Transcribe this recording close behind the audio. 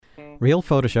Real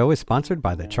Photo Show is sponsored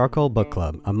by the Charcoal Book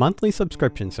Club, a monthly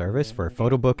subscription service for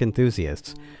photo book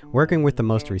enthusiasts. Working with the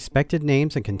most respected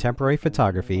names in contemporary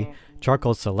photography,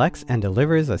 Charcoal selects and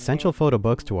delivers essential photo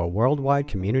books to a worldwide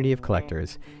community of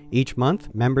collectors. Each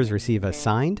month, members receive a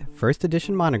signed, first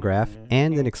edition monograph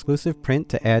and an exclusive print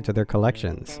to add to their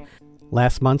collections.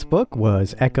 Last month's book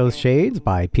was Echoes Shades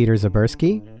by Peter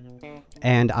Zabersky,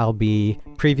 and I'll be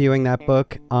previewing that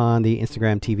book on the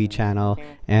Instagram TV channel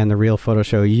and the Real Photo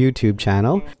Show YouTube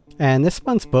channel. And this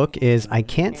month's book is I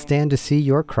Can't Stand to See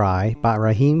Your Cry by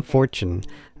Raheem Fortune,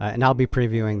 and I'll be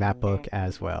previewing that book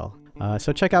as well.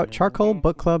 So check out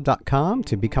charcoalbookclub.com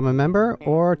to become a member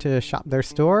or to shop their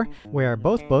store, where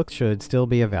both books should still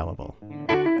be available.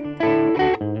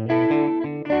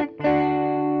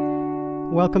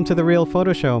 Welcome to the Real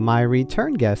Photo Show. My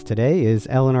return guest today is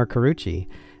Eleanor Carucci.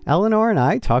 Eleanor and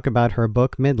I talk about her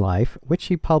book Midlife, which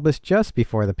she published just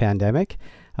before the pandemic,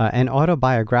 an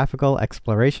autobiographical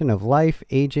exploration of life,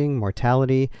 aging,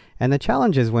 mortality, and the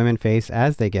challenges women face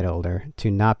as they get older to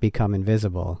not become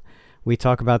invisible. We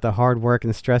talk about the hard work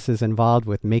and stresses involved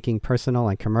with making personal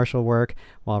and commercial work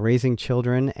while raising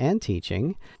children and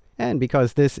teaching. And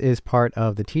because this is part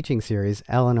of the teaching series,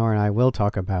 Eleanor and I will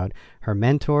talk about her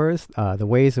mentors, the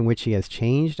ways in which she has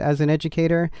changed as an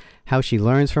educator, how she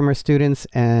learns from her students,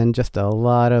 and just a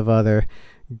lot of other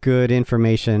good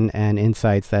information and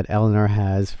insights that Eleanor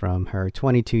has from her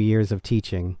 22 years of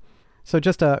teaching. So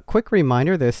just a quick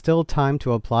reminder, there's still time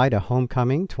to apply to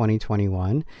Homecoming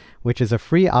 2021, which is a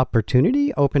free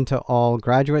opportunity open to all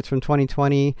graduates from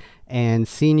 2020 and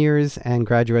seniors and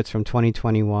graduates from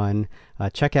 2021.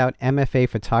 Check out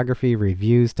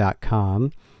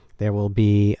mfaphotography.reviews.com. There will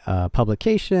be a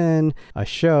publication, a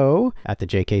show at the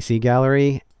JKC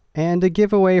Gallery, and a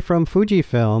giveaway from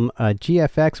Fujifilm, a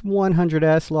GFX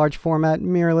 100S large format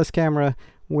mirrorless camera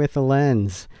with a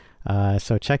lens.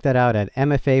 So check that out at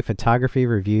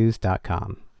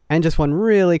mfaphotography.reviews.com. And just one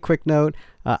really quick note,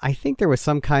 I think there was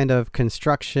some kind of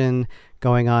construction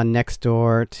going on next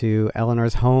door to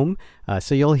Eleanor's home,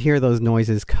 so you'll hear those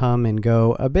noises come and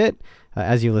go a bit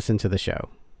as you listen to the show.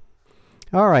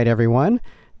 All right, everyone.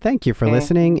 Thank you for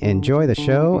listening. Enjoy the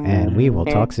show, and we will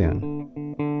talk soon.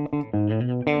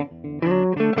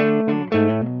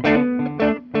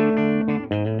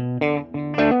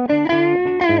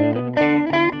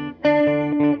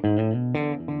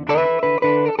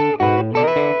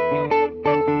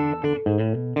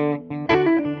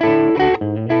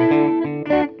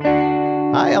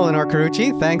 Hi, Eleanor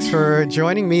Carucci. Thanks for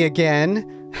joining me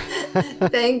again.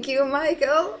 Thank you,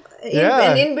 Michael.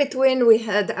 And in between, we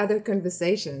had other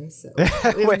conversations. So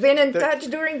we've been in touch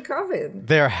during COVID.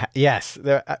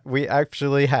 We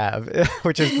actually have,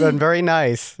 which has been very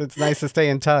nice. It's nice to stay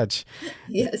in touch.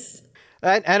 Yes.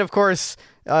 And of course,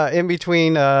 in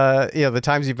between, the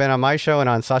times you've been on my show and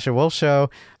on Sasha Wolf's show,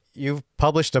 you've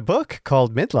published a book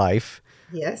called Midlife.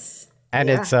 Yes. And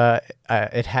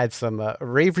it had some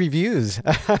rave reviews.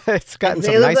 It's gotten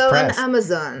some nice press. Available on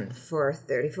Amazon for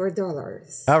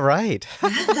 $34. All right.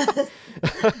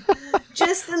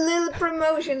 Just a little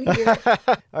promotion here.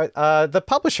 The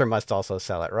publisher must also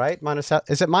sell it, right?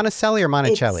 Is it Monticelli or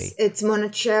Monticelli? It's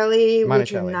Monticelli,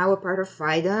 which are now a part of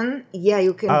Phaidon. Yeah,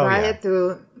 you can buy it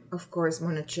through, of course,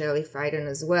 Monticelli, Phaidon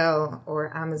as well,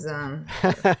 or Amazon.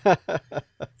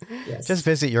 Yes. Just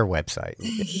visit your website.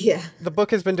 Yeah. The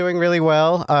book has been doing really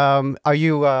well. Are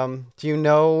you? Do you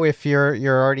know if you're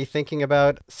already thinking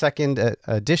about second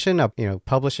edition of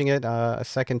publishing it a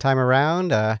second time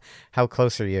around? How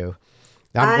close are you?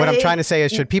 What I'm trying to say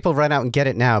is, should people run out and get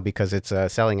it now because it's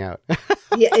selling out?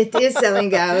 Yeah, it is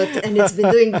selling out, and it's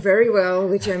been doing very well,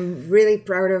 which I'm really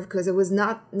proud of, because it was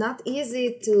not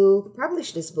easy to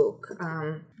publish this book.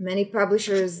 Many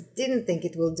publishers didn't think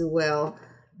it will do well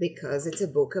because it's a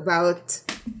book about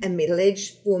a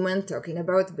middle-aged woman talking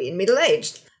about being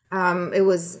middle-aged. It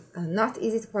was not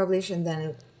easy to publish, and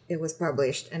then it was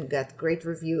published and got great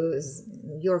reviews,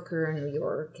 New Yorker, New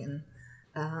York, and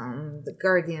The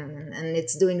Guardian, and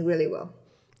it's doing really well.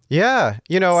 Yeah,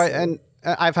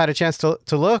 I've had a chance to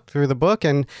look through the book,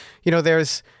 and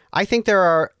I think there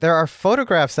are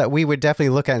photographs that we would definitely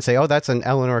look at and say, oh, that's an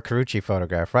Eleanor Carucci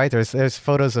photograph, right? There's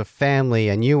photos of family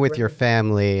and you with your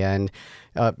family and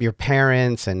your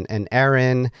parents and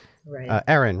Erin. Right.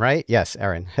 Erin, right? Yes,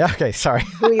 Erin. Okay, sorry.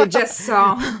 Who you just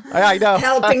saw. I know.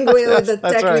 Helping with the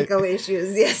technical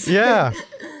issues. Yes. Yeah.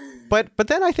 But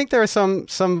then I think there are some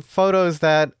photos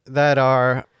that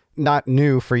are not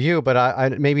new for you,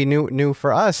 but maybe new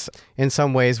for us in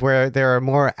some ways, where there are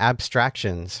more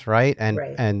abstractions, right?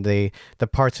 And the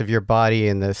parts of your body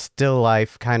and the still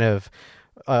life kind of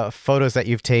photos that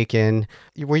you've taken.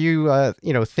 Were you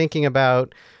thinking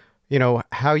about you know,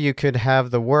 how you could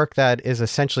have the work that is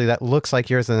essentially that looks like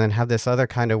yours and then have this other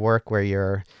kind of work where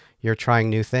you're trying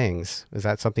new things. Is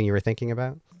that something you were thinking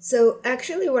about? So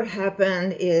actually what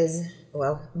happened is,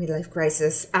 well, midlife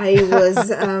crisis. I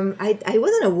was, I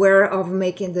wasn't aware of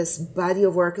making this body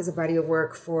of work as a body of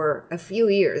work for a few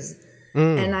years.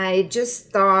 And I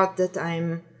just thought that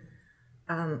I'm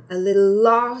a little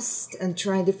lost and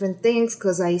trying different things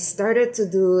because I started to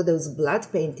do those blood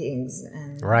paintings.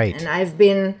 And I've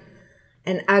been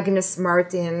an Agnes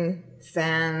Martin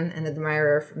fan and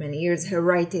admirer for many years, her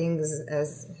writings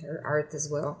as her art as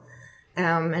well.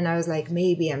 And I was like,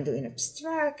 maybe I'm doing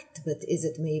abstract, but is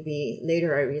it maybe,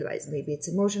 later I realized maybe it's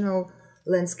emotional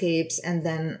landscapes. And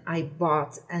then I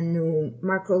bought a new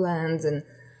macro lens and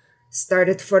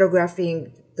started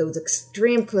photographing those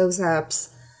extreme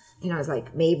close-ups. And I was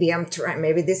like, maybe I'm trying,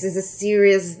 maybe this is a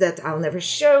series that I'll never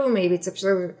show, maybe it's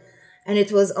absurd. And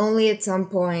it was only at some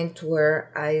point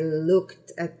where I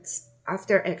looked at,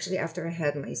 after I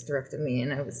had my hysterectomy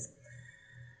and I was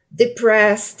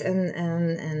depressed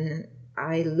and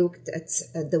I looked at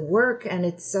the work and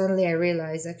it suddenly I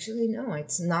realized, actually, no,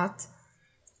 it's not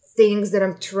things that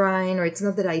I'm trying, or it's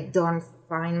not that I don't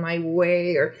find my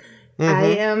way, or I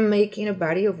am making a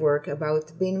body of work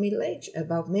about being middle-aged,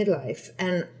 about midlife.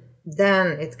 And then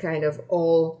it kind of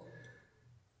all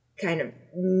kind of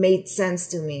made sense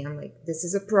to me. I'm like, this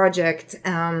is a project.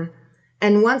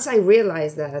 And once I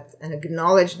realized that and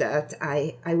acknowledged that,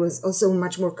 I was also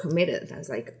much more committed. I was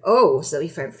like, oh, so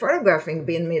if I'm photographing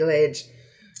being middle-aged,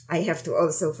 I have to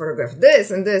also photograph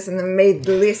this, and then made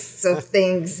lists of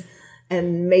things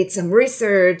and made some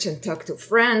research and talked to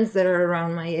friends that are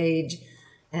around my age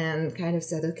and kind of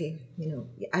said, okay, you know,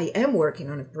 I am working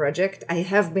on a project. I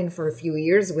have been for a few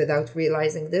years without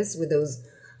realizing this, with those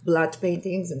blood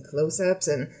paintings and close-ups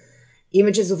and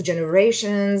images of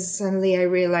generations. Suddenly I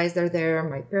realized they're there,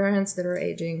 my parents that are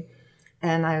aging.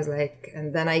 And I was like,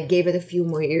 and then I gave it a few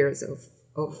more years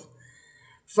of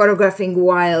photographing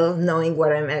while knowing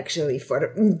what I'm actually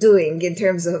doing in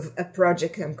terms of a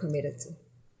project I'm committed to.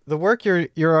 The work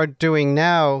you're doing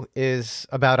now is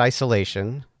about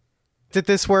isolation. Did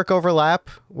this work overlap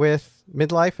with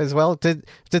midlife as well? Did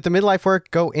the midlife work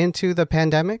go into the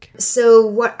pandemic? So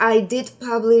what I did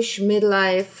publish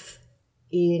midlife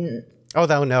in... Oh,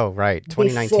 no, right.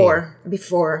 2019.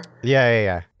 Before.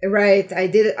 Yeah. Right.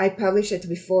 I published it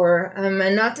before.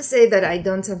 And not to say that I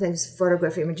don't sometimes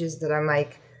photograph images that I'm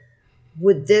like,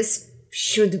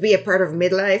 should be a part of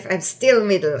midlife. I'm still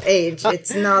middle-aged.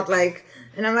 It's not like,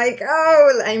 and I'm like,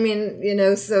 oh, I mean, you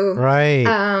know, so. Right.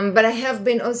 But I have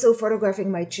been also photographing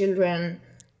my children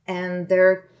and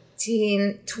their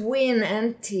twin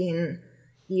and teen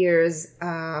years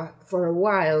for a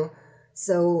while.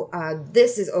 So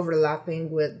this is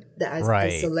overlapping with the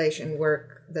isolation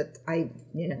work that I,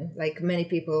 you know, like many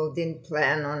people didn't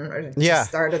plan on or just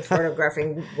started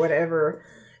photographing whatever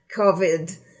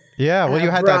COVID. Yeah, well, you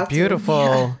had that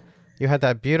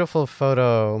beautiful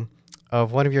photo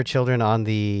of one of your children on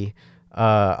the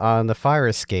fire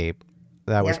escape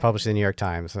that was published in the New York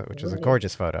Times, which is a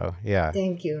gorgeous photo. Yeah.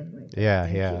 Thank you. Yeah.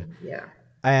 Yeah.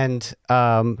 And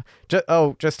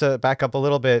just to back up a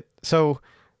little bit, so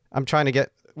I'm trying to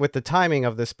get with the timing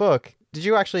of this book. Did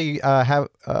you actually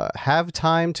have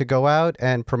time to go out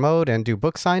and promote and do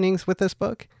book signings with this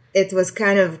book? It was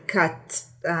kind of cut.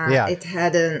 It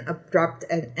had an abrupt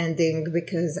ending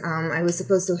because I was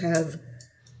supposed to have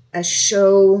a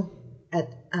show at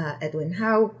Edwin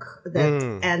Hauck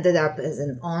that ended up as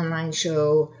an online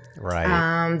show.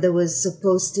 Right. There was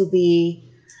supposed to be...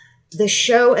 The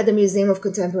show at the Museum of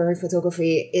Contemporary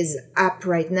Photography is up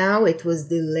right now. It was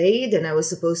delayed and I was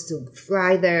supposed to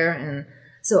fly there. And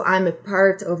so I'm a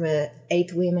part of a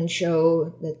 8-women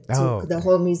show that took the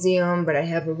whole museum, but I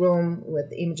have a room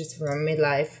with images from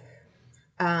midlife.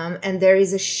 And there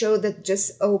is a show that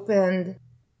just opened,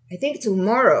 I think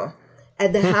tomorrow,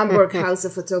 at the Hamburg House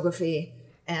of Photography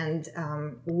and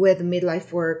with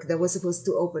midlife work that was supposed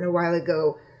to open a while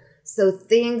ago. So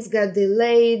things got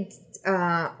delayed,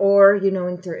 or, you know,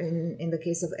 in the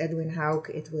case of Edwin Hauck,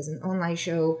 it was an online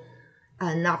show,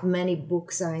 not many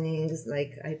book signings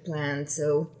like I planned.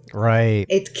 So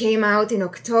it came out in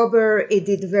October, it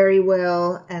did very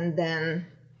well, and then...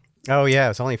 Oh, yeah,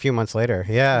 it's only a few months later.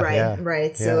 Yeah.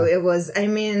 Right. So it was, I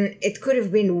mean, it could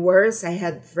have been worse. I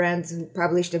had friends who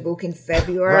published a book in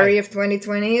February of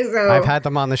 2020. So I've had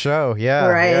them on the show. Yeah.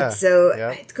 Right. Yeah, so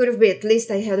it could have been, at least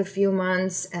I had a few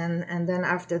months. And then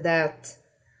after that,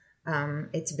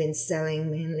 it's been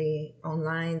selling mainly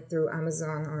online through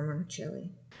Amazon or Monticelli.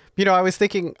 You know, I was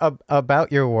thinking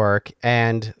about your work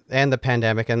and the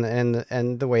pandemic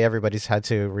and the way everybody's had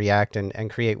to react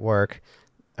and create work.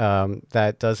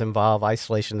 that does involve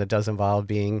isolation, that does involve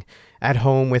being at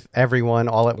home with everyone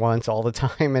all at once, all the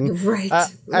time. And Right,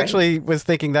 actually was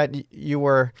thinking that you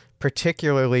were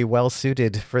particularly well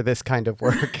suited for this kind of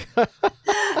work.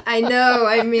 I know.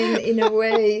 I mean, in a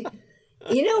way,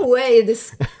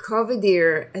 this COVID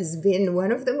year has been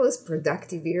one of the most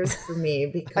productive years for me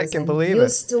because I'm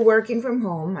used to working from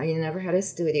home. I never had a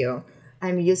studio.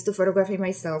 I'm used to photographing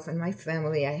myself and my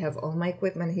family. I have all my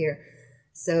equipment here.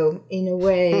 So in a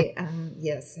way,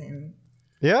 yes,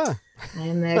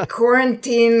 I'm a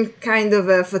quarantine kind of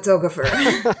a photographer.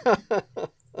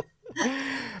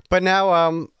 But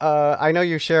now, I know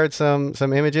you shared some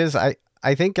images.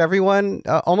 I think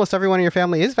almost everyone in your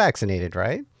family is vaccinated,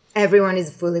 right? Everyone is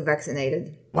fully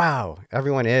vaccinated. Wow,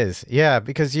 everyone is. Yeah,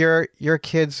 because your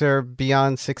kids are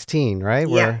beyond 16, right?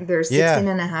 Yeah, they're 16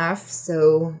 and a half,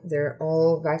 so they're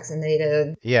all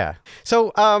vaccinated. Yeah.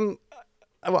 So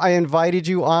I invited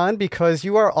you on because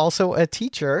you are also a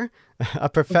teacher, a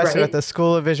professor at the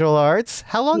School of Visual Arts.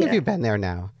 How long have you been there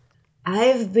now?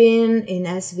 I've been in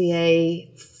SVA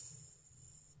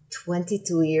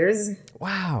 22 years.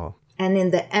 Wow. And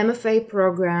in the MFA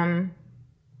program,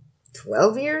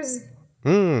 12 years.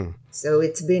 So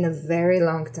it's been a very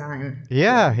long time.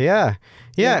 Yeah.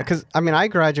 Because I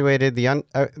graduated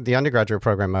the undergraduate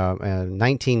program in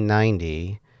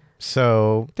 1990.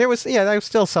 So there was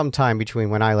still some time between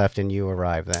when I left and you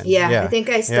arrived then. Yeah. I think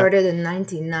I started in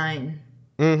 99.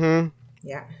 Mm-hmm.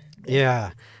 Yeah.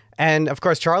 Yeah. And of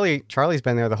course, Charlie's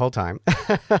been there the whole time.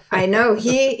 I know.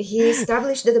 He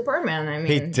established the department. I mean,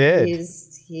 he did.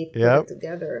 He put it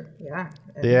together. Yeah.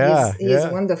 And he's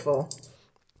wonderful.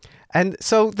 And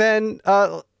so then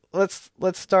let's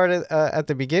start at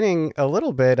the beginning a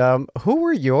little bit. Who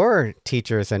were your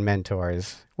teachers and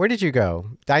mentors? Where did you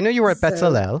go? I know you were at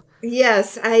Bezalel.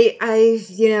 Yes, I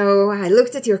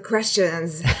looked at your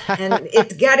questions and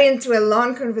it got into a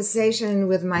long conversation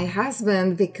with my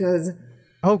husband because.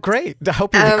 Oh, great. I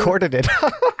hope you recorded it.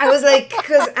 I was like,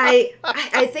 because I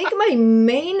think my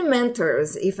main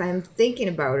mentors, if I'm thinking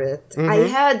about it, I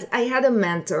had a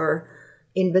mentor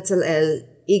in Bezalel,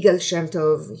 Yigal Shem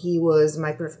Tov. He was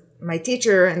my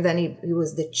teacher, and then he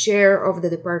was the chair of the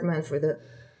department for the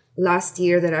last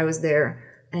year that I was there.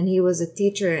 And he was a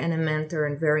teacher and a mentor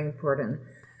and very important.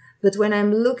 But when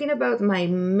I'm looking about my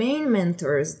main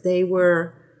mentors, they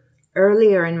were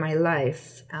earlier in my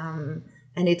life.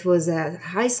 And it was a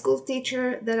high school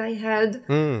teacher that I had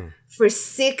for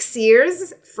 6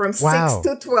 years, from 6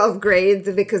 to 12th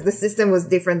grade, because the system was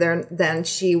different there. Then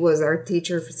she was our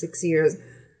teacher for 6 years.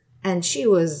 And she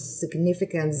was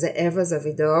significant, Ze'eva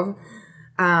Zavidov.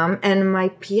 And my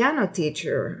piano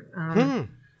teacher,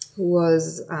 who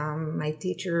was my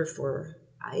teacher for,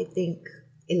 I think,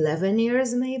 11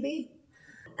 years maybe.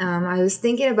 I was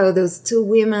thinking about those two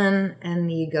women and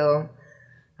Yigal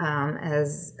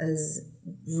as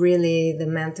really the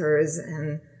mentors,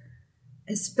 and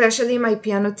especially my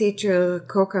piano teacher,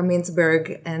 Koka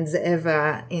Mintzberg, and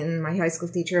Ze'eva, in my high school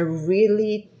teacher,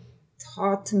 really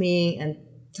taught me and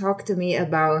talked to me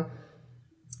about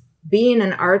being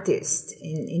an artist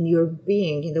in your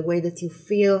being, in the way that you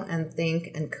feel and think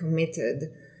and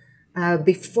committed.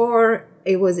 Before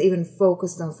it was even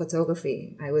focused on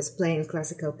photography. I was playing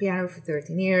classical piano for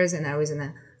 13 years and I was in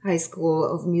a high school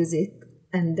of music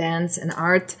and dance and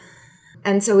art.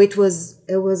 And so it was,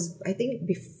 I think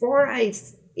before I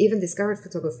even discovered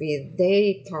photography,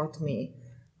 they taught me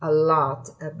a lot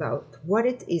about what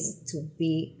it is to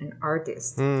be an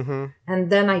artist. And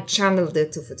then I channeled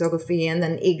it to photography, and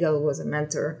then Yigal was a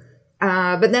mentor.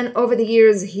 But then over the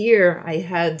years here, I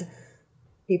had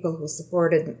people who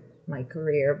supported my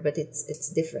career, but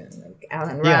it's different, like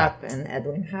Alan Rapp and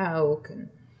Edwin Hauck, and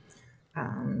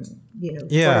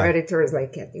photo editors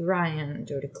like Kathy Ryan,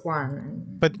 Jody Kwan.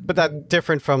 But that's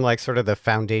different from like sort of the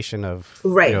foundation of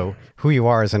who you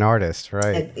are as an artist,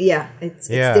 right? It's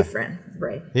different,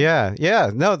 right?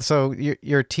 Yeah. No, so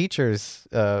your teachers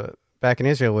back in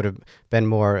Israel would have been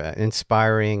more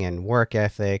inspiring and work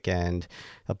ethic and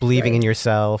believing in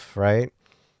yourself, right?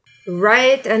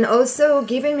 Right, and also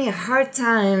giving me a hard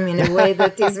time in a way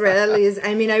that Israelis.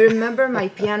 I mean, I remember my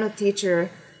piano teacher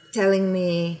telling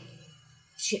me.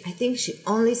 I think she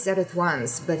only said it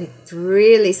once, but it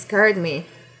really scared me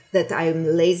that I'm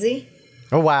lazy.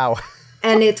 Oh, wow.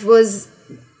 And it was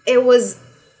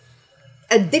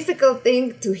a difficult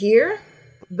thing to hear,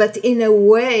 but in a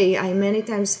way, I many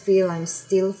times feel I'm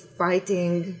still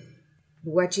fighting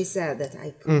what she said, that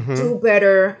I could do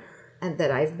better and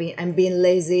that I'm being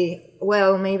lazy.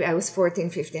 Well, maybe I was 14,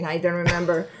 15, I don't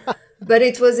remember. But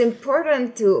it was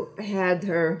important to have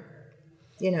her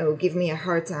give me a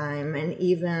hard time and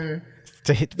even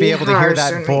to be able to hear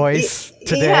that voice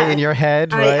today in your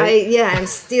head, right? I'm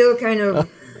still kind of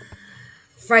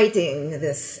fighting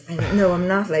this. No, I'm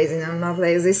not lazy. I'm not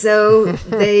lazy. So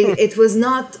it was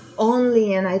not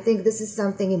only, and I think this is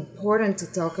something important to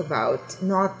talk about,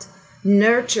 not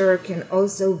nurture can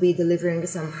also be delivering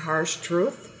some harsh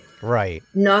truth. Right.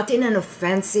 Not in an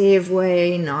offensive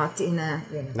way, not in a...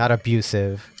 Not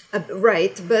abusive.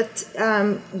 Right, but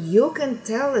you can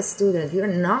tell a student you're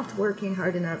not working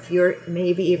hard enough. You're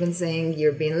maybe even saying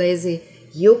you're being lazy.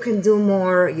 You can do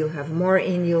more. You have more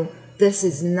in you. This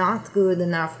is not good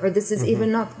enough, or this is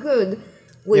even not good,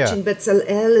 which in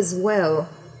Bezalel as well,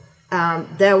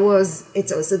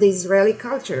 it's also the Israeli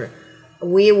culture.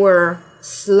 We were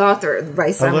slaughtered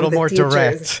by some of the teachers. A little more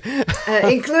direct.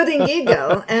 Including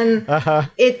Yigal. And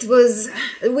it was,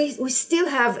 we still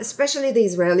have, especially the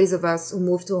Israelis of us who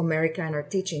moved to America and are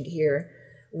teaching here,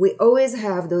 we always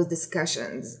have those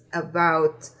discussions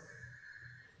about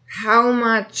how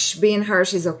much being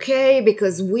harsh is okay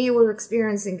because we were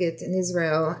experiencing it in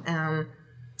Israel,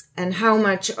 and how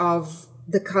much of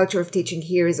the culture of teaching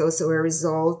here is also a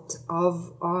result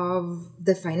of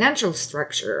the financial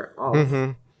structure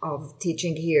of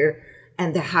teaching here,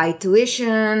 and the high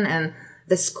tuition, and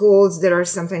the schools that are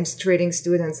sometimes treating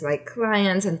students like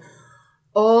clients, and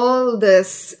all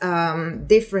this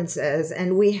differences.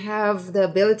 And we have the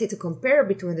ability to compare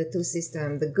between the two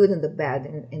systems, the good and the bad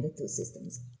in the two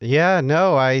systems. Yeah,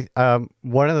 no,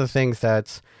 one of the things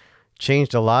that's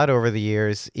changed a lot over the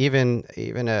years, even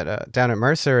at down at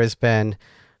Mercer, has been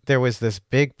there was this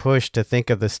big push to think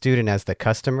of the student as the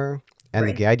customer,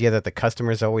 and the idea that the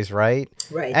customer is always right.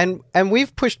 Right. And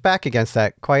we've pushed back against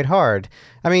that quite hard.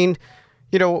 I mean,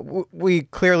 we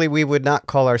would not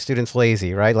call our students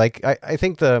lazy, right? Like I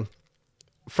think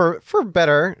for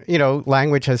better,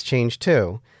 language has changed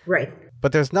too. Right.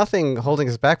 But there's nothing holding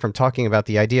us back from talking about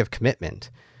the idea of commitment.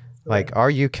 Like, are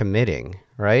you committing,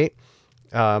 right?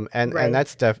 And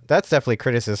that's definitely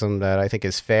criticism that I think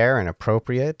is fair and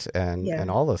appropriate and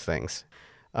all those things.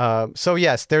 So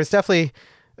yes, there's definitely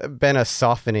been a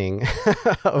softening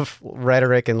of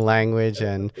rhetoric and language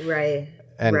and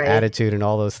attitude and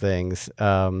all those things.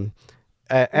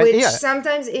 Which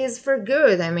sometimes is for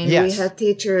good. I mean, we had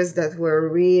teachers that were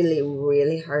really,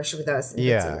 really harsh with us in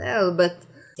Bezalel, but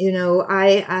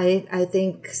I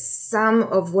think some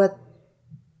of what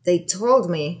they told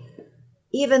me,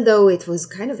 even though it was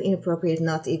kind of inappropriate,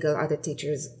 not Yigal, other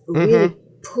teachers really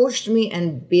pushed me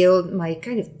and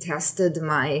tested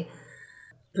my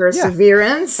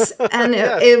perseverance. And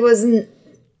it was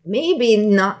maybe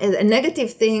not a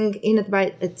negative thing in it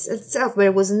by itself, but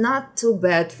it was not too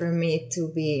bad for me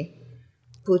to be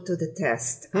put to the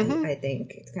test. I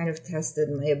think it kind of tested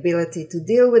my ability to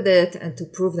deal with it and to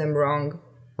prove them wrong.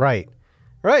 Right.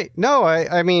 No,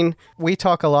 I mean, we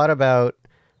talk a lot about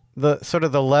the sort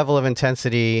of the level of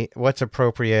intensity, what's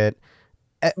appropriate.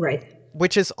 Right.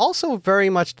 Which is also very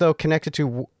much, though, connected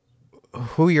to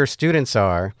who your students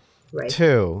are,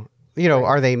 too.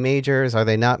 Are they majors? Are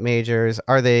they not majors?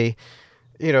 Are they,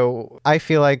 I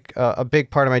feel like a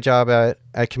big part of my job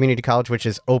at community college, which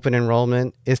is open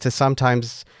enrollment, is to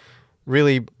sometimes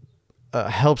really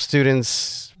help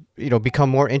students, become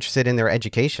more interested in their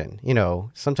education.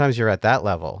 Sometimes you're at that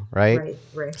level, right?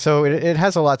 Right. So it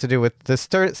has a lot to do with the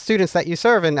students that you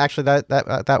serve. And actually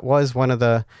that was one of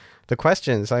the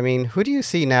questions. I mean, who do you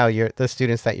see now, the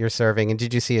students that you're serving? And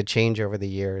did you see a change over the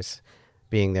years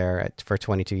being there for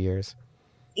 22 years?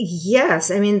 Yes.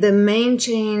 I mean, the main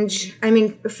change,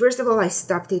 first of all, I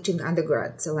stopped teaching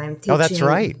undergrad. So I'm teaching. Oh, that's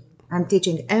right. I'm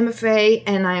teaching MFA,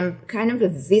 and I'm kind of a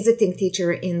visiting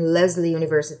teacher in Lesley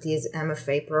University's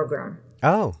MFA program.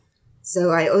 Oh.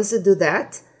 So I also do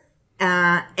that.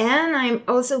 And I'm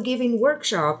also giving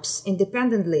workshops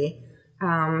independently.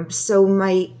 So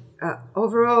my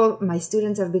overall, my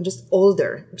students have been just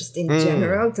older, just in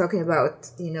general, talking about,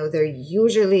 they're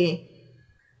usually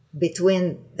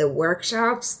between the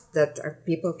workshops that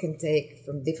people can take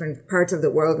from different parts of the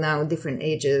world now, different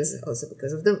ages, also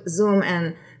because of the Zoom,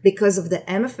 and because of the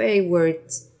MFA, where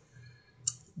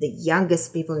the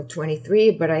youngest people are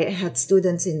 23, but I had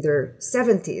students in their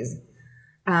 70s.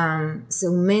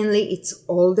 So mainly it's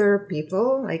older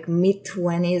people, like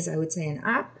mid-20s, I would say, and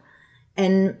up,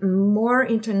 and more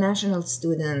international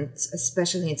students,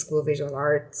 especially in School of Visual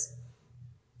Arts.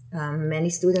 Many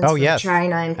students from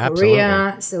China and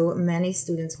Korea, so many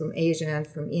students from Asia and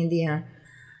from India,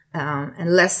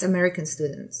 and less American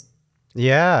students.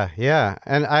 Yeah.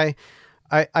 And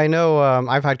I know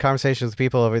I've had conversations with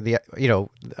people over the,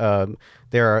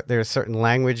 there's certain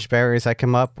language barriers that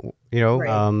come up,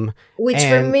 Right. Which for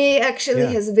and me actually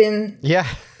yeah, has been, yeah,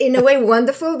 in a way,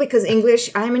 wonderful because English,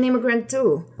 I'm an immigrant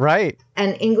too. right.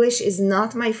 And English is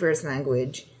not my first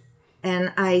language.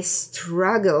 And I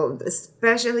struggled,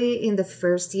 especially in the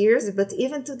first years, but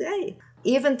even today,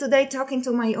 talking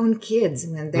to my own kids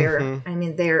when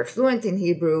they're fluent in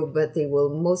Hebrew, but they will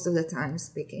most of the time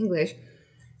speak English.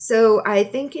 So I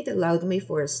think it allowed me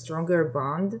for a stronger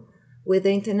bond with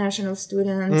the international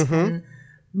students and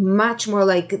much more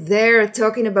like they're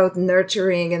talking about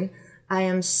nurturing, and I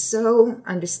am so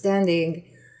understanding.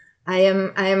 I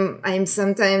am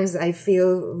sometimes I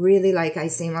feel really like I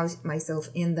see myself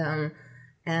in them.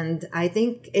 And I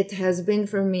think it has been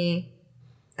for me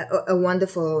a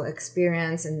wonderful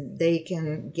experience, and they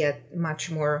can get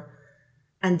much more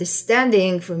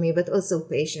understanding for me, but also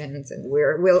patience. And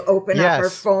we'll open up our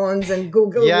phones and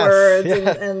Google words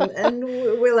and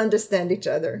we'll understand each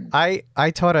other. I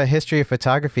taught a history of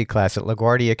photography class at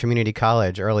LaGuardia Community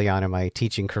College early on in my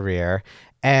teaching career.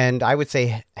 And I would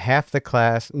say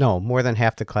more than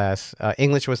half the class,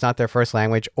 English was not their first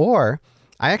language, or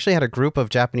I actually had a group of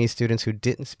Japanese students who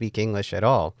didn't speak English at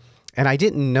all. And I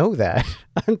didn't know that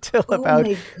until about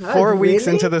 4 weeks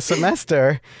into the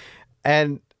semester.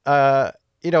 And,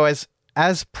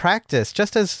 as practice,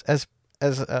 just as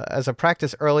a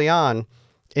practice early on,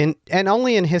 and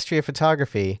only in history of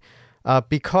photography,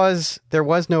 because there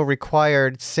was no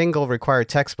single required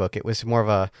textbook. It was more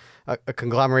of a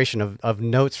conglomeration of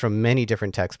notes from many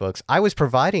different textbooks. I was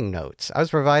providing notes. I was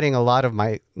providing a lot of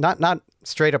my, not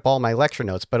straight up all my lecture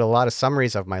notes, but a lot of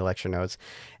summaries of my lecture notes.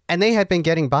 And they had been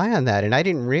getting by on that, and I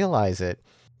didn't realize it.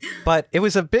 But it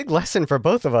was a big lesson for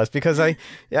both of us because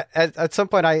at some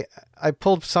point I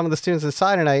pulled some of the students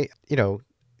aside and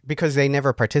because they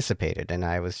never participated, and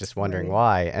I was just wondering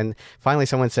why. And finally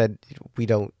someone said, "We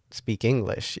don't speak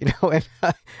English," and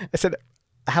I said,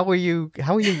 how are you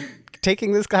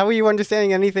taking this? How are you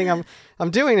understanding anything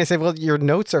I'm doing? They said, "Well, your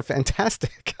notes are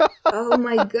fantastic." Oh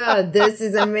my God, this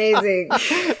is amazing.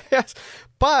 Yes.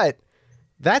 But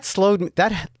that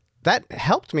that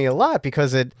helped me a lot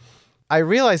because I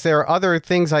realized there are other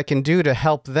things I can do to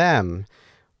help them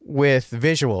with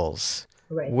visuals,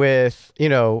 with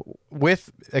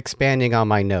expanding on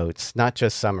my notes, not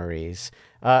just summaries.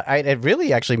 It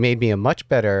really actually made me a much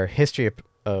better history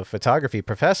of photography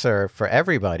professor for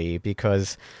everybody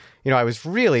because, I was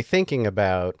really thinking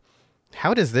about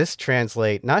how does this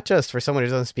translate, not just for someone who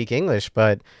doesn't speak English,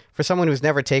 but for someone who's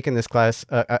never taken this class,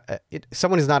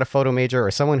 someone who's not a photo major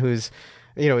or someone who's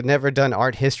never done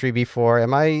art history before.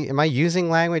 Am I using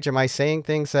language? Am I saying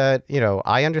things that,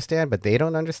 I understand, but they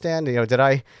don't understand? Did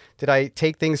I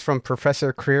take things from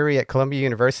Professor Creary at Columbia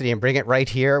University and bring it right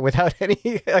here without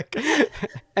any,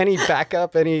 any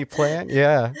backup, any plan?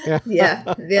 Yeah.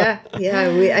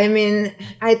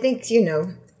 I think,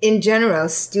 in general,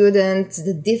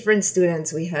 the different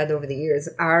students we had over the years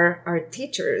are our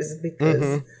teachers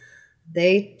because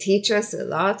they teach us a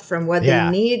lot from what they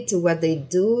need to what they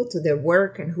do to their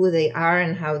work and who they are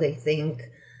and how they think.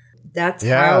 That's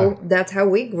how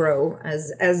we grow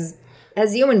as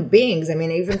human beings. I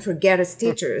mean, even forget as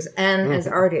teachers and as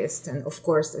artists and of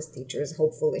course as teachers,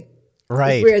 hopefully.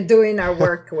 Right. If we're doing our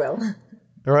work well.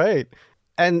 Right.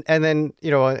 And then,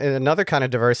 in another kind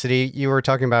of diversity, you were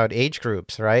talking about age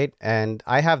groups, right? And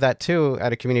I have that too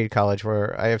at a community college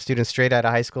where I have students straight out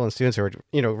of high school and students who are,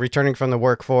 returning from the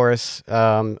workforce,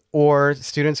 or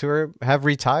students who have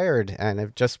retired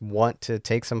and just want to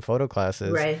take some photo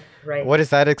classes. Right. What is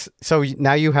that? So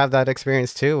now you have that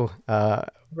experience too.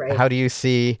 Right. How do you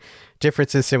see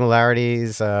differences,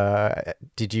 similarities?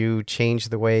 Did you change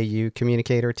the way you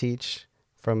communicate or teach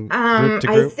from group to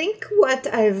group? I think what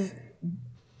I've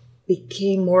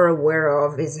became more aware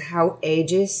of is how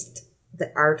ageist the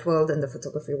art world and the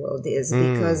photography world is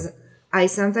because I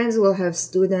sometimes will have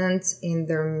students in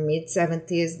their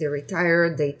mid-70s, they're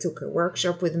retired, they took a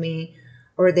workshop with me,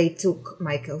 or they took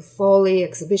Michael Foley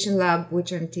Exhibition Lab,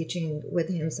 which I'm teaching with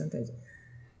him sometimes,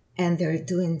 and they're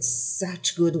doing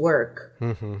such good work.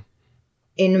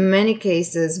 In many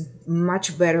cases,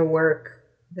 much better work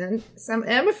than some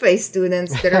MFA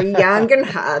students that are young and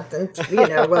hot and,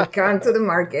 will come to the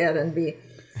market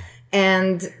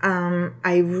and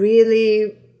I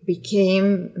really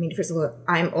became, first of all,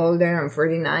 I'm older, I'm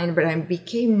 49, but I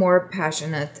became more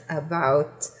passionate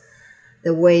about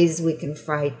the ways we can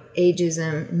fight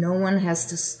ageism. No one has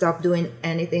to stop doing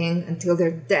anything until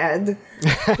they're dead.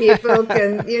 People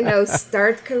can,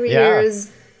 start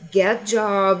careers, get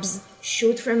jobs,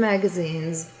 shoot for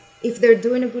magazines, if they're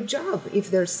doing a good job,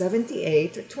 if they're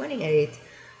 78 or 28.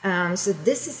 So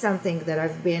this is something that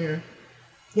I've been,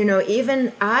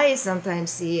 even I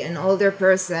sometimes see an older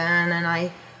person and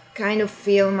I kind of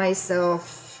feel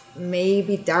myself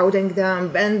maybe doubting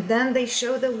them, and then they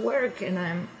show the work and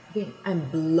I'm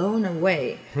blown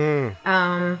away.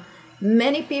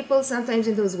 Many people sometimes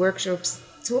in those workshops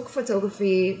took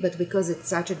photography, but because it's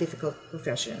such a difficult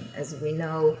profession, as we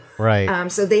know. Right.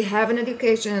 So they have an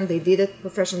education, they did it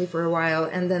professionally for a while,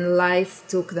 and then life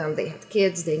took them. They had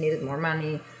kids, they needed more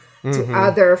money to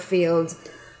other fields.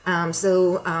 And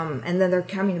then they're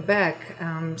coming back.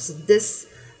 So this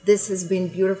has been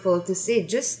beautiful to see.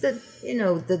 Just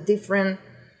the different,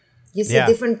 you see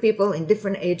different people in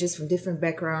different ages from different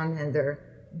background, and they're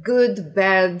good,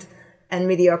 bad, and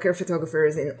mediocre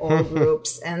photographers in all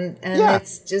groups, and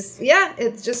it's just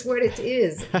what it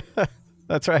is.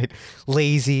 That's right.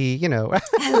 Lazy,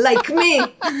 Like me.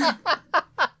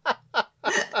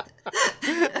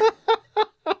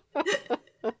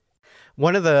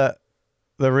 One of the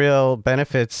real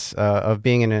benefits of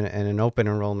being in an open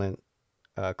enrollment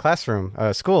classroom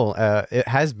school, it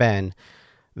has been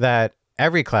that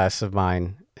every class of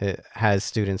mine has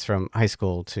students from high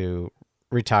school to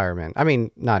retirement. I mean,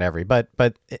 not every, but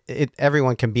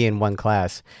everyone can be in one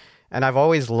class. And I've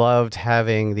always loved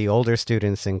having the older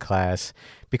students in class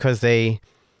because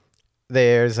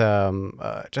there's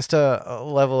just a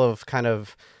level of kind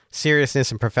of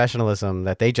seriousness and professionalism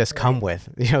that they just come with.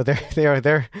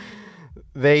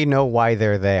 They know why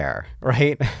they're there,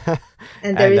 right?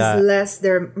 And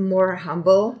they're more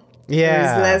humble.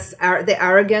 Yeah. There's less the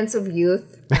arrogance of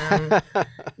youth. They're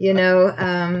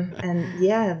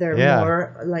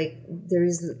more like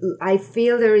I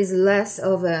feel there is less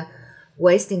of a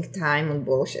wasting time on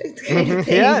bullshit kind of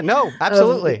thing. Yeah, no,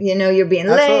 absolutely. You're being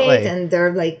late, and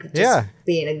they're like just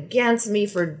being against me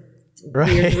for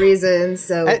weird reasons.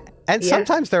 So and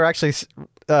sometimes they're actually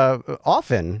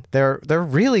often they're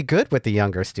really good with the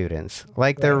younger students.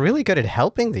 Like they're really good at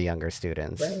helping the younger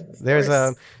students. Right,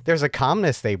 there's a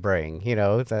calmness they bring,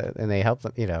 and they help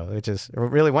them, which is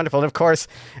really wonderful. And of course,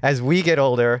 as we get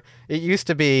older, it used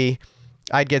to be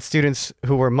I'd get students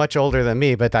who were much older than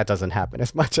me, but that doesn't happen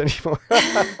as much anymore.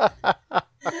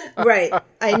 Right.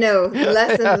 I know.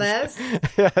 Less and less.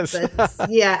 Yes. But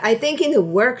I think in the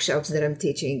workshops that I'm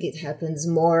teaching, it happens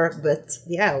more. But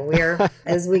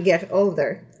as we get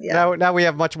older. Yeah. Now we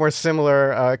have much more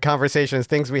similar conversations,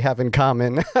 things we have in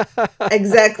common.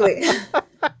 Exactly.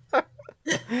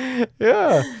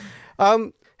 Yeah.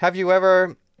 Have you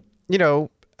ever,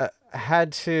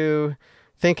 had to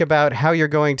think about how you're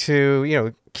going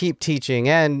to, keep teaching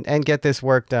and get this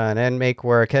work done and make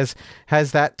work?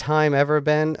 Has that time ever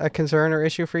been a concern or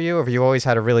issue for you? Or have you always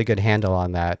had a really good handle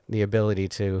on that, the ability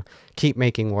to keep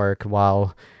making work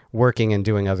while working and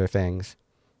doing other things?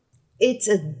 It's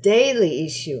a daily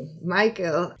issue,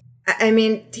 Michael. I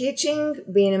mean, teaching,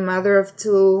 being a mother of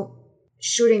two,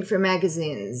 shooting for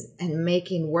magazines and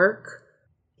making work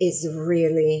is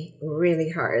really, really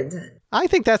hard. I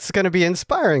think that's going to be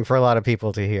inspiring for a lot of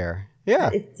people to hear.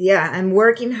 Yeah. I'm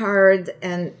working hard,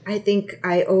 and I think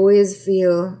I always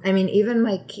feel, even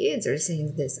my kids are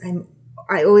saying this.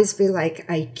 I always feel like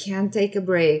I can't take a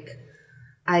break.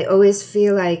 I always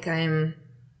feel like I'm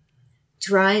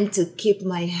trying to keep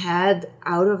my head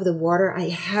out of the water. I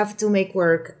have to make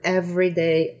work every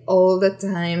day, all the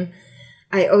time.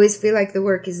 I always feel like the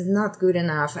work is not good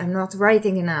enough. I'm not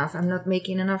writing enough. I'm not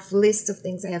making enough lists of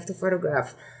things I have to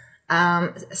photograph.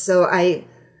 So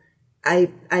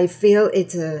I feel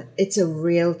it's a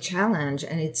real challenge,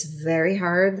 and it's very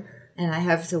hard, and I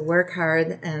have to work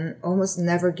hard and almost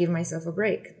never give myself a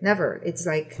break. Never. It's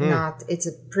like it's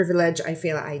a privilege I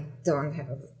feel I don't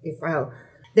have.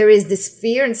 There is this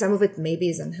fear, and some of it maybe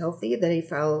is unhealthy, that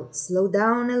if I'll slow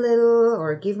down a little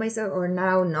or give myself, or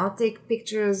now not take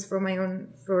pictures for my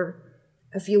own for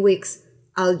a few weeks,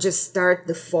 I'll just start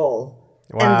the fall.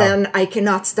 Wow. And then I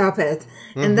cannot stop it.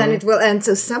 And then it will end.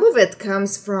 So some of it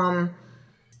comes from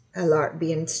a lot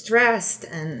being stressed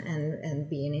and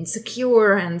being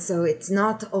insecure. And so it's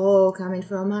not all coming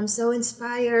from, I'm so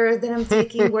inspired that I'm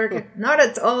taking work. Not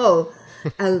at all.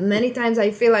 Many times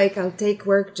I feel like I'll take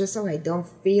work just so I don't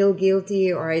feel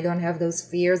guilty, or I don't have those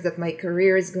fears that my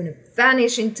career is going to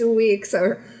vanish in 2 weeks.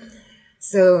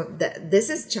 This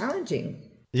is challenging.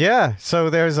 Yeah. So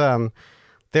there's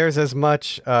as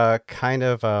much kind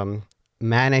of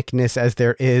manicness as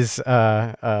there is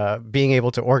being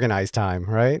able to organize time,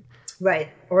 right? Right.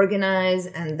 Organize,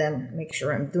 and then make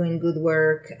sure I'm doing good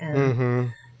work.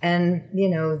 And,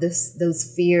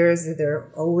 those fears,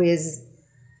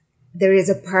 there is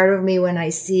a part of me when I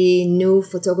see new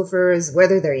photographers,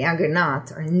 whether they're young or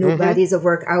not, or new bodies of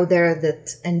work out there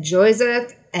that enjoys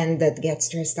it. and that get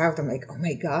stressed out. I'm like, oh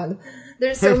my God,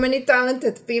 there's so many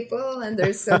talented people and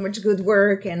there's so much good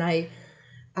work, and I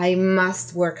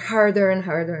must work harder and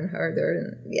harder and harder.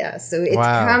 And yeah, so it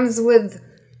comes with,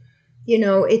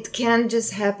 it can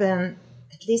just happen,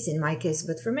 at least in my case,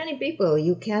 but for many people,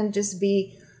 you can't just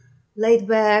be laid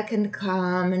back and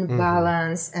calm and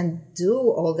balanced and do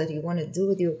all that you want to do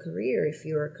with your career if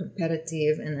you're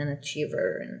competitive and an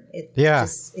achiever. And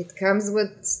it comes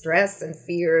with stress and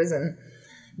fears and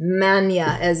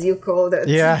mania, as you called it.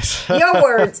 Yes. Your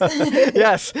words.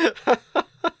 Yes.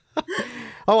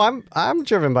 Oh, I'm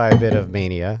driven by a bit of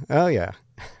mania. Oh yeah.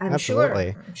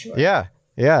 Absolutely. I'm sure. Yeah.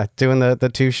 Yeah. Doing the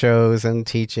 2 shows and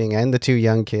teaching and the 2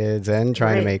 young kids and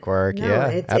trying to make work. No,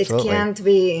 yeah. Absolutely. It can't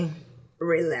be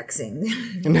relaxing.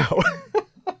 No.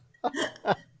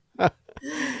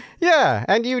 Yeah,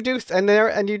 and you do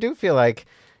feel like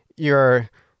you're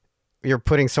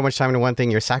putting so much time into one thing,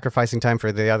 you're sacrificing time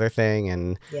for the other thing,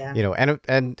 and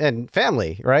and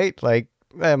family, right? Like,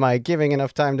 am I giving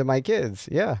enough time to my kids?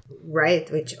 Yeah. Right,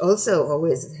 which also I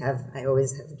always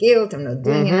have guilt. I'm not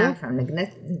doing enough. I'm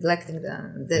neglecting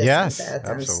them. This and that.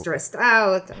 I'm stressed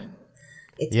out.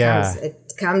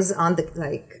 It comes on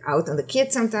out on the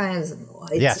kids sometimes.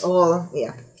 It's all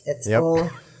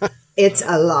it's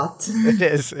a lot.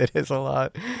 It is a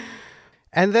lot.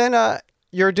 And then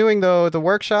you're doing the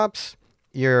workshops,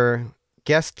 you're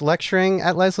guest lecturing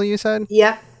at Lesley, you said?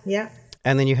 Yeah.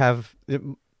 And then you have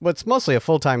what's mostly a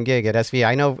full-time gig at SVA.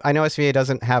 I know SVA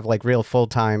doesn't have like real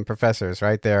full-time professors,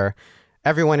 right?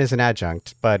 Everyone is an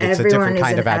adjunct, but it's a different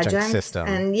kind of adjunct system.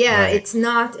 And it's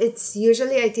not, it's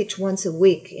usually I teach once a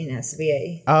week in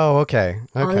SVA. Oh, okay.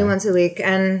 Only once a week.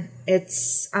 And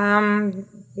it's,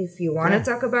 if you want to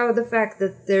talk about the fact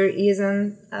that there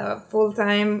isn't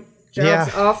full-time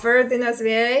jobs offered in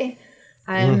SVA,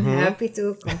 I'm happy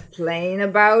to complain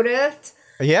about it.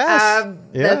 Yes.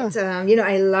 But,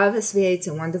 I love SVA. It's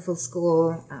a wonderful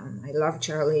school. I love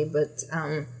Charlie, but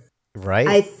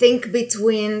I think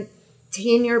between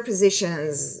tenure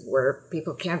positions where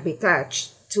people can't be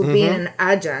touched to being an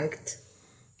adjunct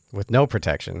with no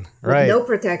protection, right? With no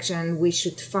protection, we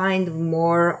should find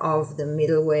more of the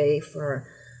middle way for,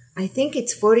 I think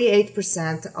it's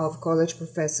 48% of college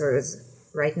professors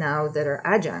right now that are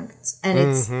adjuncts, and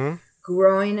it's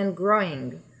growing and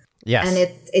growing. Yes. And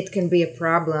it can be a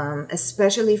problem,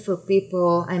 especially for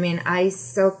people. I mean, I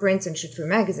sell prints and shoot for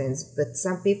magazines, but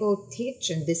some people teach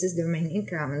and this is their main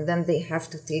income, and then they have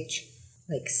to teach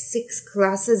like 6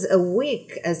 classes a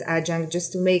week as adjunct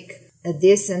just to make a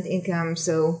decent income.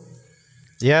 So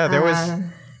yeah,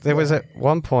 there was at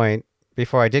one point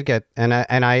before I did get, and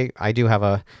I do have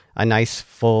a nice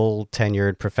full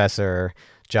tenured professor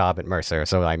job at Mercer,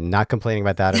 so I'm not complaining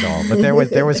about that at all. But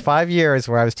there was 5 years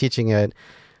where I was teaching at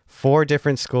 4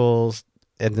 different schools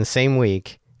in the same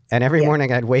week, and every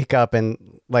morning I'd wake up and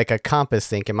like a compass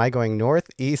think, am I going north,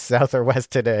 east, south, or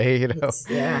west today?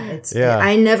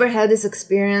 I never had this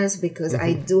experience because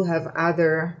I do have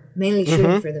other, mainly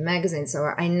shooting for the magazine, so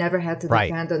I never had to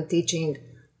depend on teaching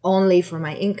only for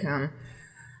my income.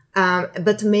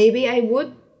 But maybe I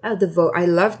would devote, I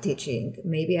love teaching,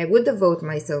 maybe I would devote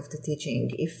myself to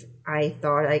teaching if I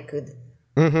thought I could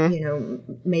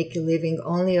make a living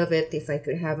only of it, if I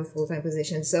could have a full-time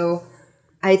position. So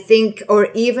I think,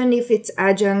 or even if it's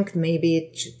adjunct,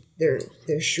 maybe there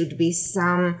should be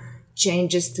some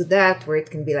changes to that where it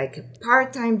can be like a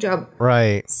part-time job.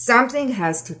 Right. Something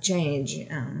has to change.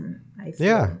 I feel.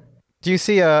 Yeah. Do you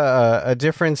see a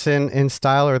difference in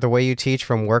style or the way you teach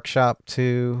from workshop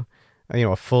to,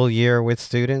 a full year with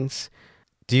students?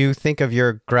 Do you think of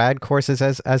your grad courses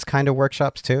as kind of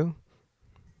workshops too?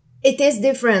 It is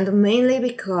different, mainly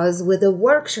because with the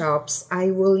workshops,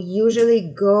 I will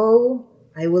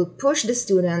push the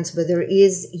students, but there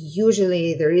is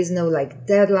no like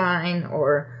deadline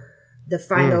or the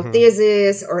final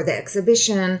thesis or the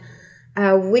exhibition,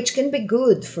 which can be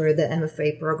good for the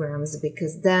MFA programs,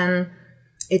 because then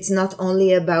it's not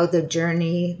only about the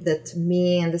journey that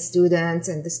me and the student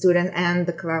and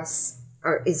the class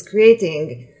is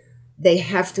creating. They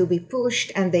have to be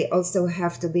pushed, and they also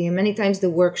have to be, many times the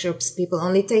workshops, people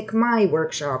only take my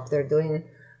workshop. They're doing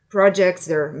projects,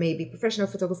 they're maybe professional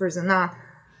photographers or not.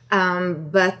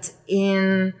 But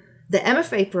in the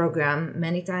MFA program,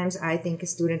 many times I think a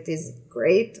student is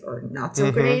great or not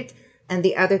so great. And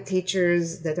the other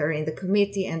teachers that are in the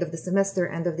committee, end of the semester,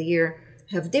 end of the year,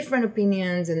 have different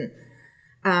opinions. And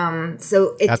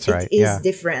so it is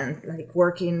different, like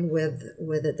working with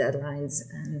the deadlines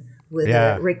and with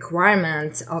the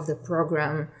requirements of the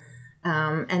program.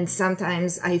 And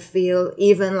sometimes I feel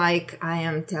even like I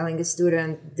am telling a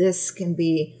student, this can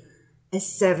be a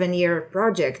 7-year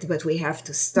project, but we have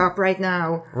to stop right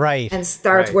now Right. and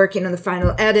start Right. working on the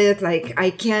final edit. Like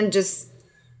I can't just,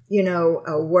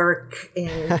 work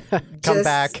in Come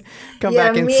back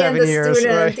in me 7 and the years.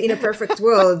 student Right. in a perfect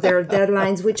world. There are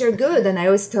deadlines which are good, and I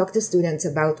always talk to students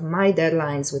about my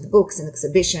deadlines with books and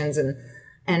exhibitions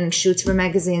and shoots for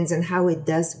magazines and how it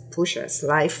does push us.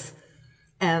 Life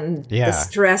and Yeah. the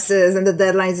stresses and the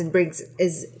deadlines it brings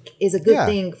is a good Yeah.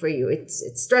 thing for you. It's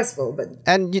stressful, but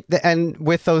And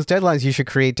with those deadlines, you should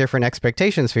create different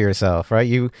expectations for yourself, right?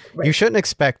 You shouldn't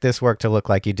expect this work to look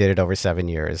like you did it over 7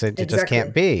 years. It just Exactly.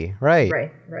 can't be, right?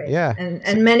 right. Yeah.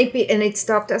 And many people, and it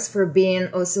stopped us for being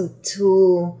also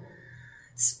too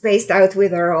spaced out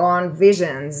with our own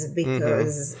visions,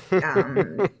 because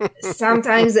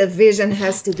sometimes a vision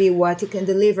has to be what you can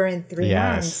deliver in 3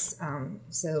 Yes.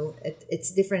 months. So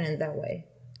it's different in that way.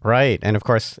 Right. And of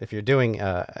course, if you're doing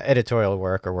editorial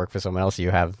work or work for someone else, you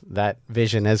have that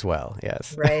vision as well.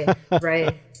 Yes. Right.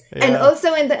 And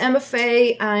also in the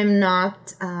MFA, I'm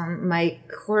not, my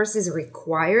course is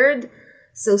required.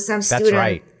 So some students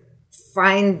right.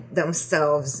 find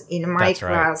themselves in my That's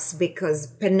right. class because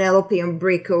Penelope and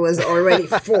Brico was already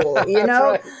full,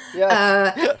 right.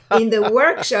 Yes. In the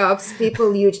workshops,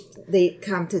 people they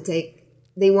come to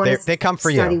they want They to come for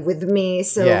study you. with me.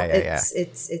 So Yeah.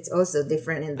 it's also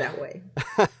different in that way.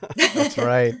 That's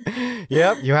right.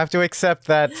 Yep. You have to accept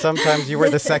that sometimes you were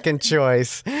the second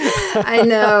choice. I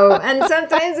know. And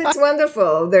sometimes it's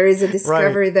wonderful. There is a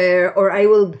discovery there, or I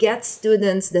will get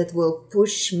students that will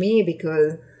push me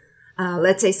because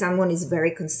let's say someone is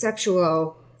very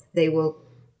conceptual, they will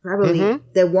probably,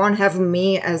 they won't have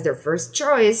me as their first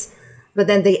choice, but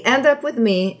then they end up with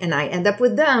me and I end up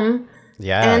with them.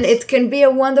 Yes. And it can be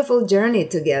a wonderful journey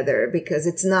together because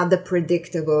it's not the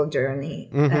predictable journey.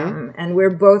 And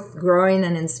we're both growing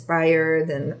and inspired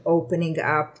and opening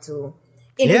up to,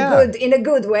 in a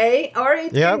good way, or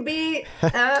it can be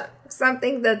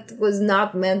something that was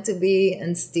not meant to be,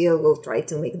 and still we'll try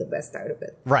to make the best out of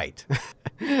it. Right.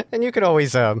 And you could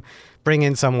always bring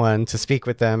in someone to speak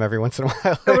with them every once in a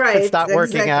while. If Right. it's not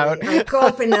working out. I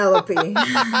call Penelope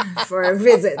for a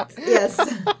visit. Yes.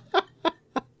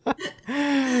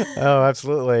 Oh,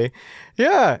 absolutely.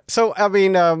 Yeah. So, I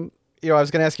mean, I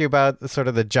was going to ask you about sort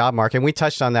of the job market. And we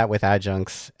touched on that with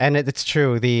adjuncts. And it's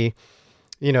true.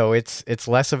 It's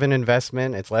less of an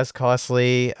investment. It's less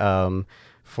costly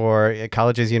for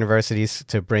colleges, universities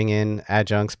to bring in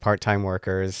adjuncts, part-time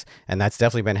workers. And that's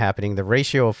definitely been happening. The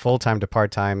ratio of full-time to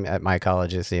part-time at my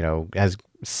colleges, has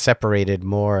separated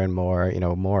more and more,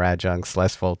 more adjuncts,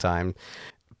 less full-time.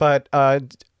 But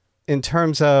in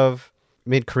terms of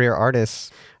mid-career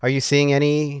artists, are you seeing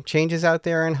any changes out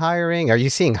there in hiring? Are you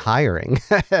seeing hiring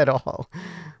at all?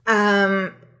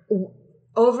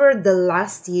 Over the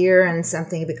last year and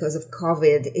something because of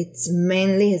COVID, it's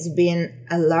mainly has been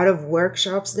a lot of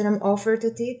workshops that I'm offered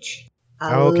to teach.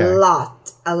 A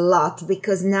lot,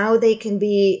 because now they can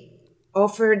be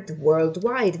offered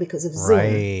worldwide because of Zoom.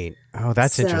 Right. Oh,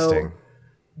 that's interesting.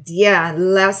 Yeah,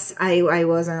 I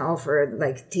wasn't offered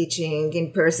like teaching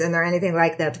in person or anything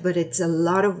like that, but it's a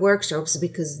lot of workshops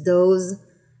because those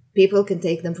people can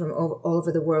take them from all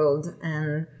over the world.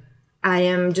 And I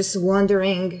am just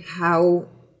wondering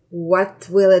what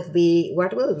will it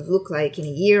look like in a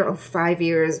year or 5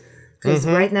 years? Because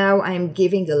right now I'm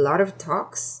giving a lot of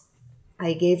talks.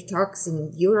 I gave talks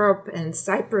in Europe and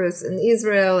Cyprus and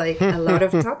Israel, like a lot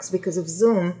of talks because of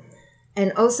Zoom.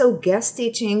 And also guest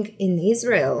teaching in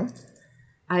Israel.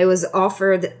 I was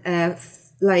offered a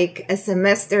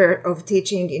semester of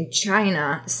teaching in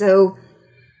China. So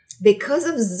because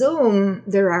of Zoom,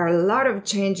 there are a lot of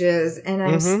changes. And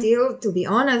I'm still, to be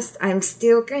honest, I'm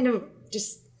still kind of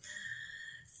just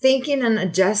thinking and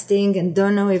adjusting and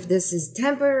don't know if this is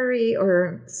temporary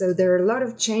or so. There are a lot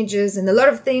of changes and a lot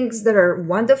of things that are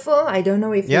wonderful. I don't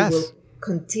know if we will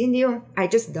continue. I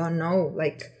just don't know.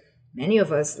 Like many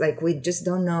of us, we just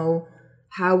don't know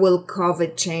how will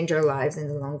COVID change our lives in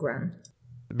the long run.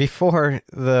 Before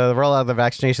the rollout of the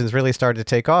vaccinations really started to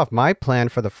take off, my plan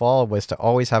for the fall was to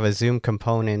always have a Zoom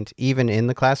component, even in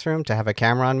the classroom, to have a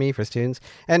camera on me for students.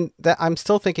 And I'm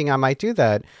still thinking I might do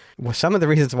that. Well, some of the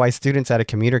reasons why students at a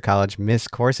commuter college miss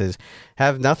courses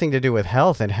have nothing to do with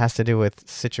health. It has to do with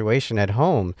situation at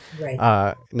home.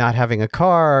 Right. Not having a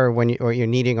car or you're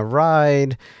needing a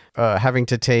ride, having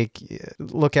to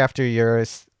look after your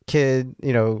kid,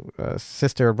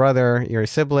 sister or brother, your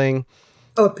sibling.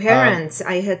 Or parents.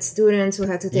 I had students who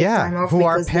had to take time off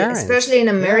because especially in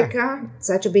America,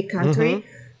 such a big country,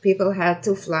 people had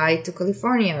to fly to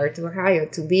California or to Ohio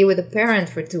to be with a parent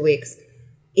for 2 weeks.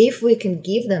 If we can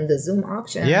give them the Zoom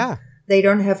option, they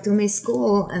don't have to miss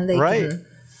school and they can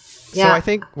So I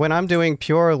think when I'm doing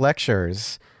pure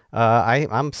lectures,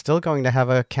 I'm still going to have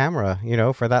a camera,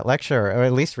 for that lecture, or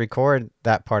at least record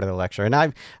that part of the lecture.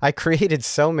 And I created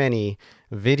so many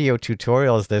video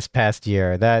tutorials this past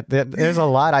year that there's a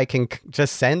lot I can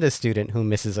just send a student who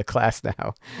misses a class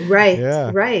now. Right,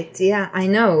 Yeah. right. Yeah, I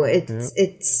know.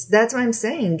 It's that's what I'm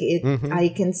saying. I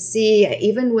can see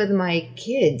even with my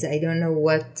kids, I don't know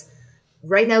what.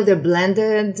 Right now they're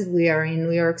blended. We are in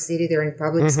New York City. They're in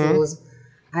public schools.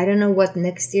 I don't know what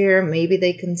next year. Maybe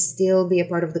they can still be a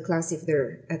part of the class if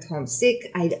they're at home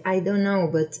sick. I don't know,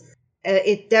 but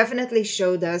it definitely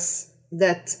showed us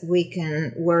that we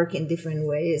can work in different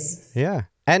ways. Yeah.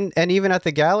 And even at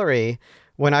the gallery,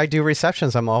 when I do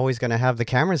receptions, I'm always going to have the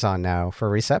cameras on now for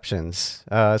receptions.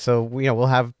 So we'll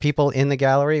have people in the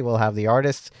gallery. We'll have the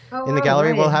artists in the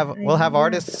gallery. Right. We'll have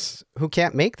artists who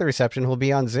can't make the reception who'll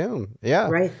be on Zoom. Yeah.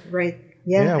 Right.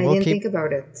 Yeah, I didn't think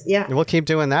about it. Yeah. We'll keep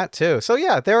doing that too. So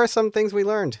yeah, there are some things we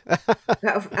learned.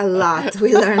 A lot.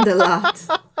 We learned a lot.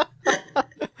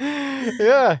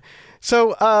 Yeah.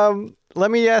 So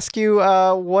let me ask you,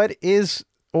 what is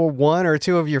one or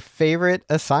two of your favorite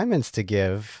assignments to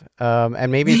give?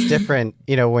 And maybe it's different,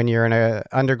 when you're in a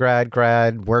undergrad,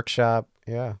 grad, workshop.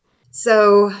 Yeah.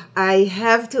 So I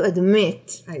have to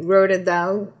admit, I wrote it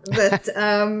down, but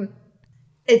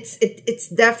it's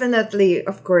definitely,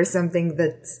 of course, something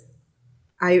that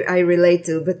I relate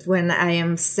to. But when I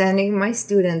am sending my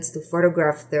students to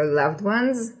photograph their loved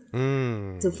ones,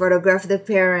 to photograph the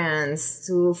parents,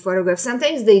 to photograph,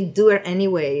 sometimes they do it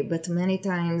anyway, but many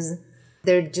times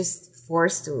they're just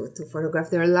forced to photograph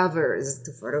their lovers,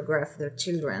 to photograph their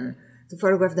children, to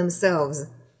photograph themselves.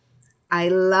 I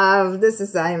love this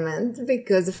assignment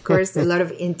because, of course, a lot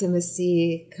of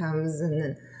intimacy comes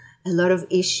and a lot of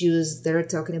issues that are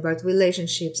talking about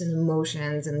relationships and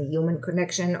emotions and human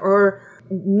connection or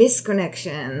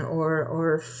misconnection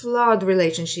or flawed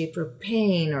relationship or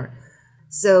pain.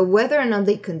 So whether or not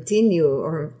they continue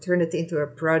or turn it into a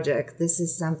project, this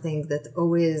is something that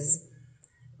always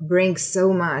brings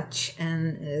so much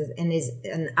and is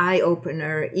an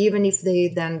eye-opener, even if they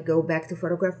then go back to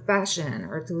photograph fashion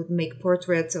or to make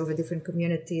portraits of a different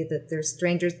community that they're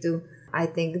strangers to. I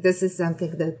think this is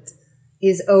something that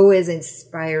is always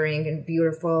inspiring and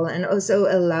beautiful and also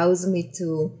allows me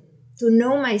to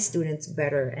know my students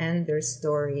better and their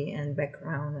story and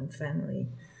background and family.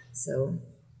 So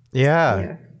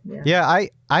yeah,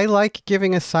 I like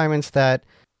giving assignments that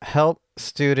help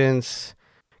students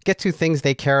get to things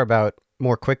they care about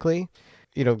more quickly,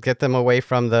 get them away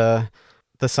from the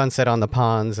sunset on the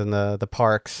ponds and the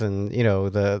parks and,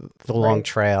 the long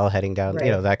trail heading down,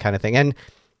 that kind of thing.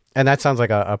 And that sounds like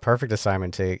a perfect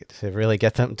assignment to really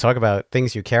get them to talk about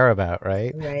things you care about,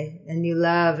 right? Right. And you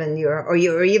love and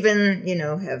you're even,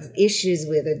 have issues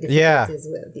with or difficulties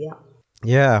with. Yeah.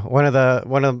 Yeah. One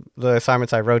of the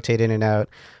assignments I rotate in and out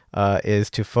is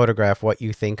to photograph what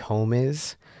you think home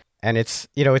is. And it's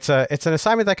an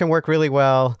assignment that can work really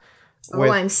well.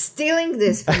 I'm stealing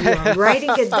this from you. I'm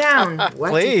writing it down. What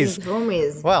Please. do you think home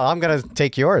is? Well, I'm going to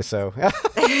take yours, so.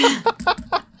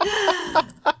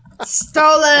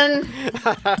 Stolen.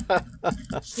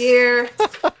 Here.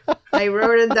 I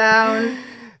wrote it down.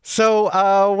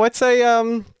 So, what's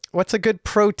a good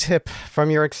pro tip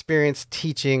from your experience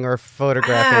teaching or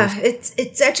photographing?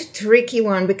 It's such a tricky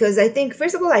one because I think,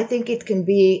 first of all, it can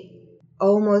be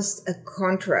almost a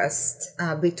contrast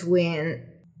between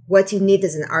what you need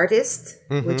as an artist,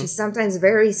 which is sometimes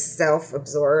very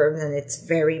self-absorbed and it's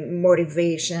very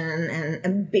motivation and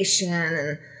ambition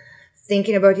and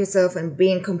thinking about yourself and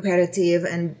being competitive,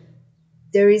 and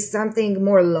there is something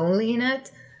more lonely in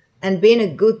it, and being a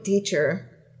good teacher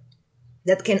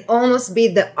that can almost be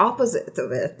the opposite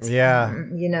of it. Yeah.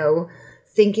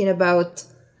 Thinking about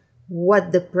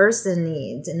what the person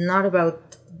needs and not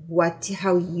about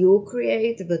how you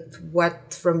create, but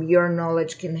what from your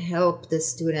knowledge can help the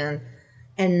student,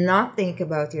 and not think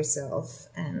about yourself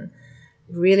and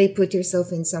really put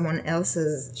yourself in someone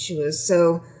else's shoes.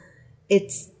 So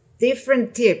it's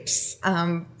different tips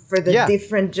for the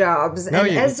different jobs.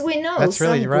 As we know,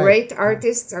 some great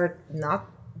artists are not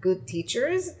good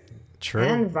teachers. True.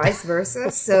 And vice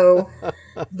versa. So,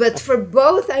 but for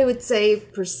both, I would say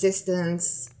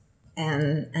persistence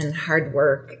and hard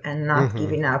work and not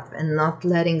giving up and not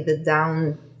letting the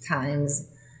down times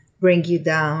bring you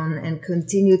down, and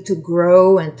continue to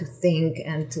grow and to think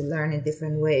and to learn in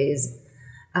different ways,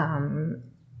 and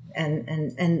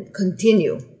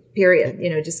continue, period.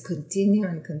 Just continue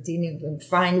and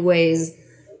find ways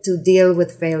to deal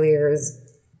with failures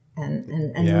and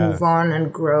move on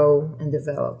and grow and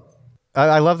develop.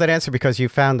 I love that answer because you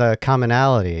found a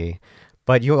commonality.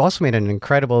 But you also made an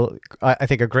incredible, I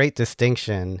think, a great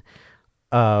distinction.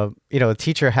 A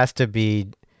teacher has to be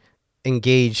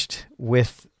engaged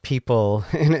with people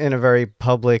in a very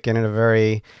public and in a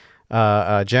very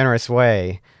generous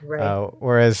way. Right.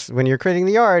 Whereas when you're creating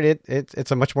the art,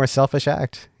 it's a much more selfish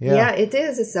act. Yeah, it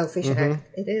is a selfish act.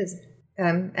 It is.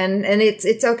 And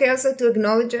it's okay also to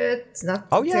acknowledge it. It's not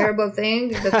a terrible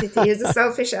thing, but it is a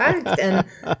selfish act. And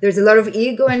there's a lot of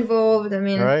ego involved. I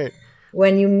mean,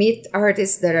 when you meet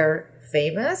artists that are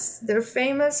famous, they're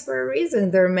famous for a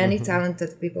reason. There are many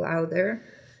talented people out there.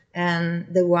 And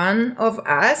the one of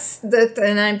us that,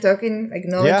 and I'm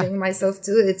acknowledging myself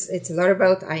too, it's a lot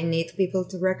about, I need people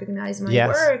to recognize my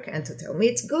work and to tell me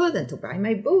it's good and to buy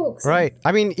my books. Right.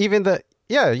 I mean, even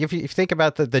if you think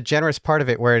about the generous part of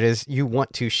it, where it is you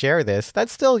want to share this,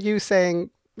 that's still you saying,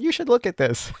 you should look at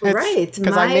this. Right.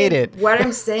 Because I made it. What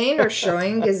I'm saying or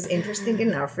showing is interesting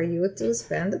enough for you to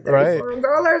spend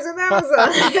 $34 on Amazon.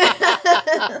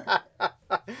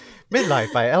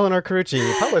 Midlife by Eleanor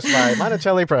Carucci, published by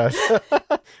Monticelli Press.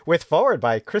 With foreword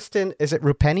by Kristen, is it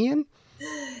Roupenian?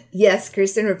 Yes,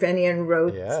 Kristen Roupenian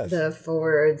wrote the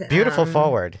foreword. Beautiful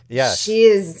foreword, yes. She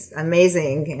is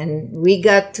amazing. And we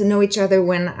got to know each other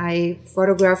when I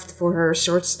photographed for her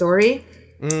short story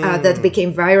that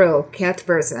became viral, Cat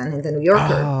Person, in the New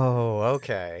Yorker. Oh,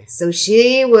 okay. So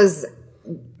she was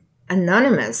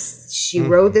anonymous. She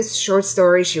wrote this short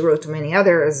story. She wrote many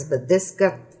others, but this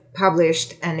got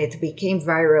published and it became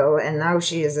viral. And now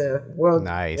she is a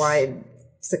worldwide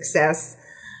success.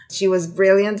 She was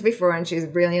brilliant before and she's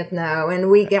brilliant now. And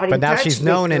we got in touch. But now she's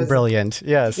known and brilliant.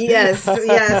 Yes.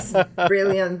 Yes.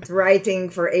 Brilliant writing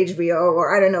for HBO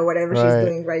or I don't know, whatever she's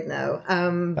doing right now.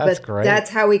 That's great. That's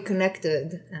how we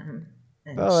connected. And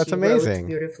that's amazing. Wrote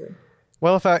beautifully.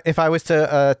 Well, if I was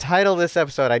to title this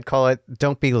episode, I'd call it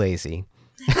Don't Be Lazy.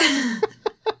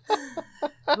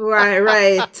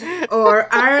 Right.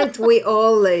 Or aren't we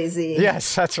all lazy?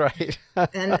 Yes, that's right.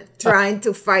 And trying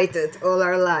to fight it all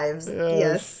our lives.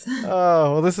 Yes.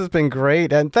 Oh, well, this has been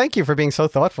great. And thank you for being so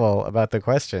thoughtful about the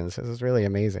questions. This is really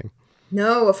amazing.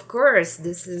 No, of course.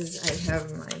 I have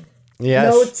my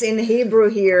notes in Hebrew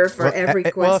here for every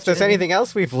question. Well, if there's anything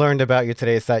else we've learned about you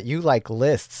today, it's that you like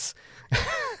lists.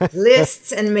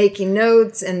 Lists and making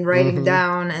notes and writing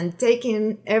down and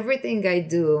taking everything I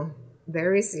do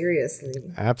very seriously.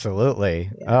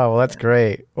 Absolutely. Yeah. Oh, well, that's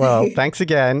great. Well, thanks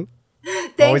again.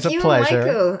 Always a pleasure.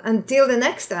 Michael. Until the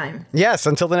next time. Yes,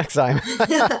 until the next time.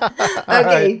 Okay.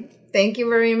 Right. Thank you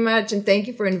very much. And thank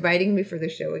you for inviting me for the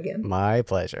show again. My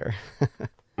pleasure.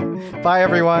 Bye,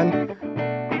 everyone.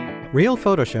 Real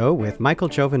Photo Show with Michael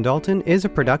Chovan Dalton is a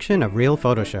production of Real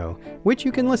Photo Show, which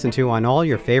you can listen to on all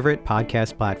your favorite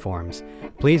podcast platforms.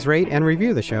 Please rate and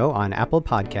review the show on Apple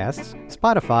Podcasts,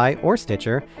 Spotify, or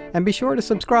Stitcher, and be sure to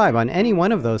subscribe on any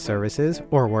one of those services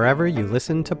or wherever you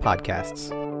listen to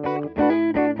podcasts.